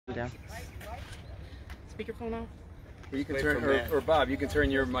Yeah. Speakerphone off? You can turn, or Bob, you can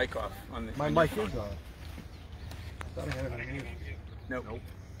turn your mic off. My mic is on. I thought I had it on mute. Nope.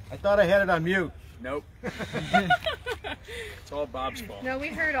 I thought I had it on mute. Nope. It's all Bob's fault. No, we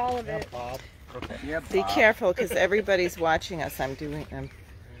heard all of it. Bob. Okay. Yeah, Bob. Be careful, because everybody's watching us.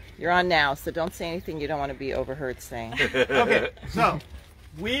 You're on now, so don't say anything you don't want to be overheard saying. Okay, so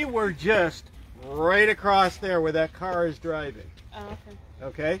we were just right across there where that car is driving. Oh, okay.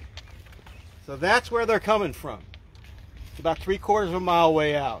 Okay? So that's where they're coming from. It's about 3/4 of a mile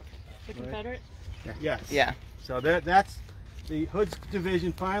away out. The Confederate? Yes. Yeah. So that's the Hood's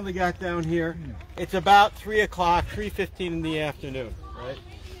division finally got down here. It's about 3 o'clock, 3:15 in the afternoon, right?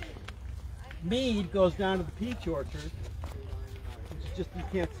 Meade goes down to the peach orchard. It's just, you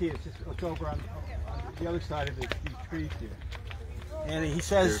can't see it, it's over on the other side of these trees here. And he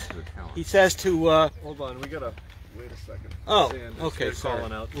says to, hold on, we gotta wait a second. Oh, okay, sorry.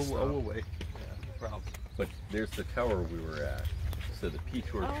 Calling out we'll wait. Yeah, no problem. But there's the tower we were at. So the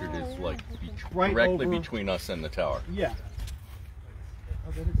peach orchard is like Right directly over. between us and the tower. Yeah.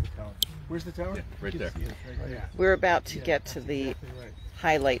 Oh, that is the tower. Where's the tower? Yeah, right there. We're about to get to the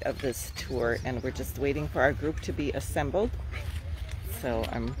highlight of this tour, and we're just waiting for our group to be assembled. So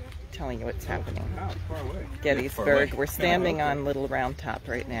I'm telling you what's happening. Wow, it's far away. Gettysburg. We're standing on Little Round Top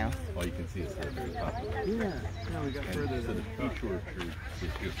right now. All you can see is the very top. Yeah, we got further So the peach orchard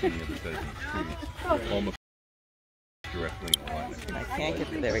is just on the other side of these trees. Almost directly in line. I can't get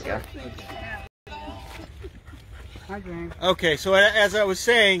there. There we go. Hi, Graham. Okay, so as I was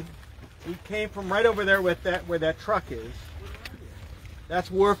saying, we came from right over there with where that truck is. That's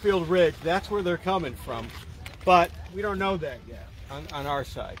Warfield Ridge. That's where they're coming from. But we don't know that yet on our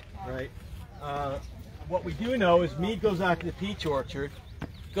side, right? What we do know is Meade goes out to the peach orchard,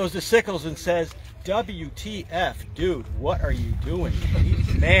 goes to Sickles and says, WTF, dude, what are you doing?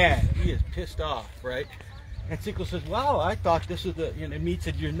 He's mad. He is pissed off, right? And Sickles says, well, I thought this was the, and Meade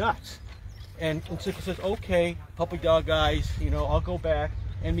said, you're nuts. And Sickles says, okay, puppy dog guys, I'll go back.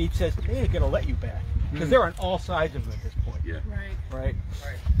 And Meade says, they ain't gonna let you back. Because they're on all sides of him at this point. Yeah. Right?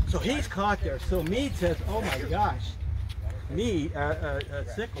 So he's caught there. So Meade says, oh my gosh, Meade,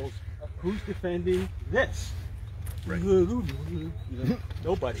 Sickles, who's defending this? Right.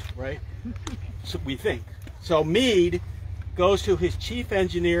 Nobody, right? So we think. So Meade goes to his chief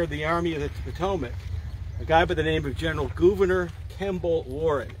engineer of the Army of the Potomac, a guy by the name of General Gouverneur Kemble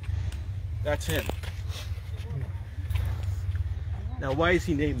Warren. That's him. Now, why is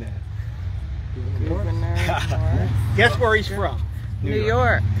he named that? Guess where he's from? New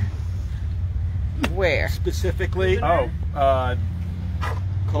York. Where? Specifically?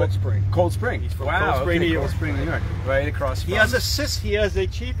 Cold Spring. Cold Spring. He's from Cold Cold Spring, New York. Cold Spring, New York. Right across from. He has a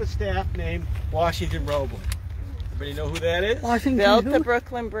chief of staff named Washington Roebling. Everybody know who that is? Built the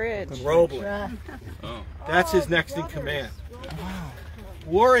Brooklyn Bridge. Roebling. Oh. That's his next in command.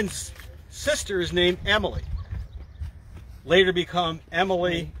 Warren's sister is named Emily. Later become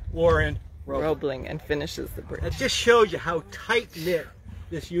Emily Warren Roebling, and finishes the bridge. That just shows you how tight-knit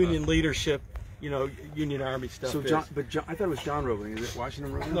this Union leadership, Union Army stuff is. I thought it was John Roebling. Is it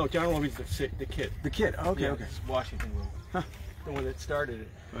Washington Roebling? No, John Roebling's the kid. The kid. Oh, okay, Yeah, okay. it's Washington Roebling. Huh. The one that started it.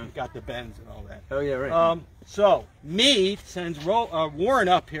 He got the Benz and all that. Oh, yeah, right. So Meade sends Warren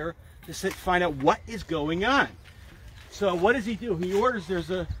up here to find out what is going on. So what does he do? He orders,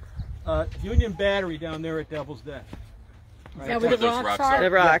 there's a Union battery down there at Devil's Den. Right? Is that where the rocks are?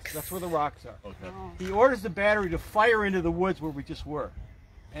 The rocks. Yes, that's where the rocks are. Okay. He orders the battery to fire into the woods where we just were.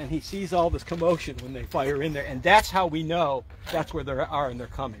 And he sees all this commotion when they fire in there. And that's how we know that's where they are and they're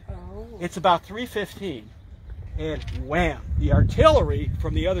coming. Oh. It's about 3:15. And wham, the artillery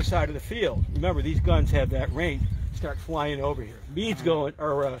from the other side of the field. Remember, these guns have that range. Start flying over here. Meade's going,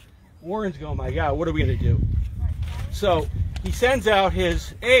 Warren's going, my God, what are we going to do? So he sends out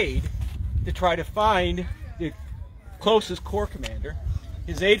his aide to try to find the closest corps commander.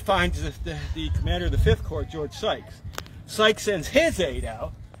 His aide finds the commander of the 5th Corps, George Sykes. Sykes sends his aide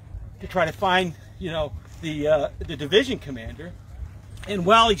out to try to find, the division commander. And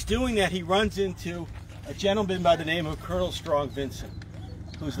while he's doing that, he runs into a gentleman by the name of Colonel Strong Vincent,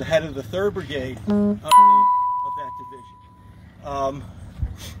 who's the head of the 3rd Brigade of that division.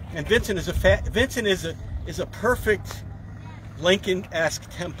 And Vincent is a perfect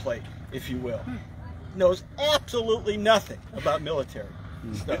Lincoln-esque template, if you will. Knows absolutely nothing about military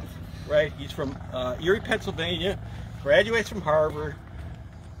stuff, right? He's from Erie, Pennsylvania, graduates from Harvard,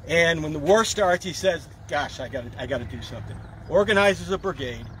 and when the war starts, he says, "Gosh, I got to do something." Organizes a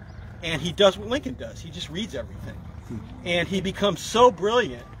brigade, and he does what Lincoln does. He just reads everything, and he becomes so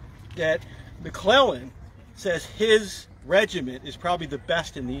brilliant that McClellan says his regiment is probably the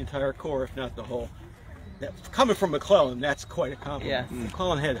best in the entire Corps, if not the whole. Coming from McClellan, that's quite a compliment. Yes.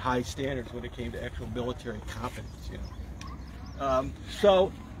 McClellan had high standards when it came to actual military competence, you know.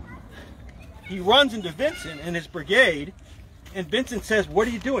 So he runs into Vincent and his brigade, and Vincent says, "What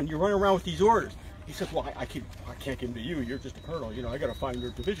are you doing? You're running around with these orders." He says, "Well, I can't give them to you. You're just a colonel. You know, I got to find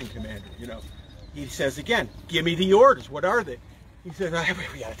your division commander. You know." He says again, "Give me the orders. What are they?" He says,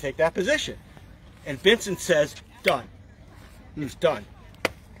 "We got to take that position." And Vincent says, "Done. It's done.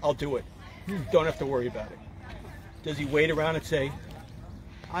 I'll do it. Don't have to worry about it." Does he wait around and say,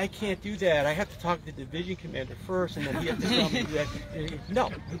 "I can't do that. I have to talk to the division commander first, and then he has to tell me that"? No,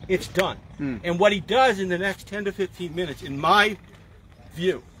 it's done. And what he does in the next 10 to 15 minutes, in my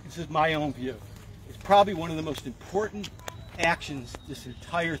view, this is my own view, is probably one of the most important actions this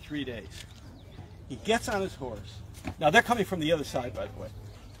entire 3 days. He gets on his horse. Now, they're coming from the other side, by the way,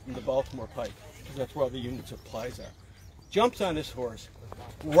 from the Baltimore Pike, because that's where all the unit supplies are. Jumps on his horse,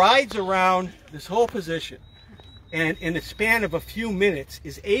 rides around this whole position, and in the span of a few minutes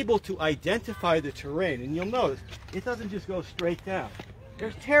is able to identify the terrain. And you'll notice, it doesn't just go straight down.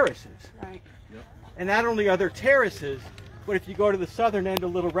 There's terraces. Right. And not only are there terraces, but if you go to the southern end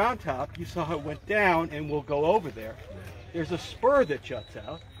of Little Round Top, you saw how it went down, and we'll go over there. There's a spur that juts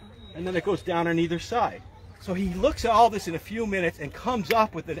out, and then it goes down on either side. So he looks at all this in a few minutes and comes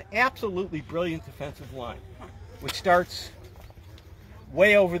up with an absolutely brilliant defensive line, which starts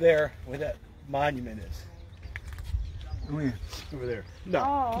way over there where that monument is. Over there. No.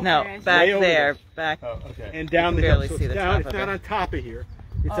 Oh, okay. No, back Way over there, back. Oh, okay. And down the You can hill. barely So see it's the down. top It's of not it. on top of here.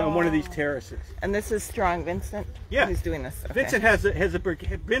 It's on one of these terraces. And this is Strong Vincent? Yeah. Who's doing this? Okay. Vincent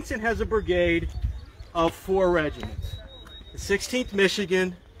has a brigade of 4 regiments. The 16th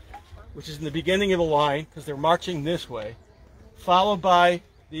Michigan, which is in the beginning of the line because they're marching this way, followed by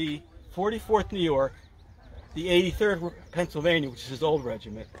the 44th New York, the 83rd Pennsylvania, which is his old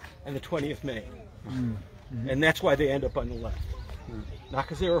regiment, and the 20th Maine. And that's why they end up on the left. Not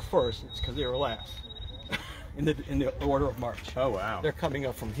because they were first, it's because they were last in the order of march. Oh, wow. They're coming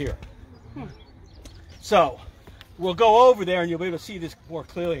up from here. So we'll go over there and you'll be able to see this more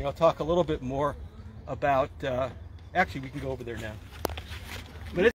clearly. I'll talk a little bit more about, actually we can go over there now.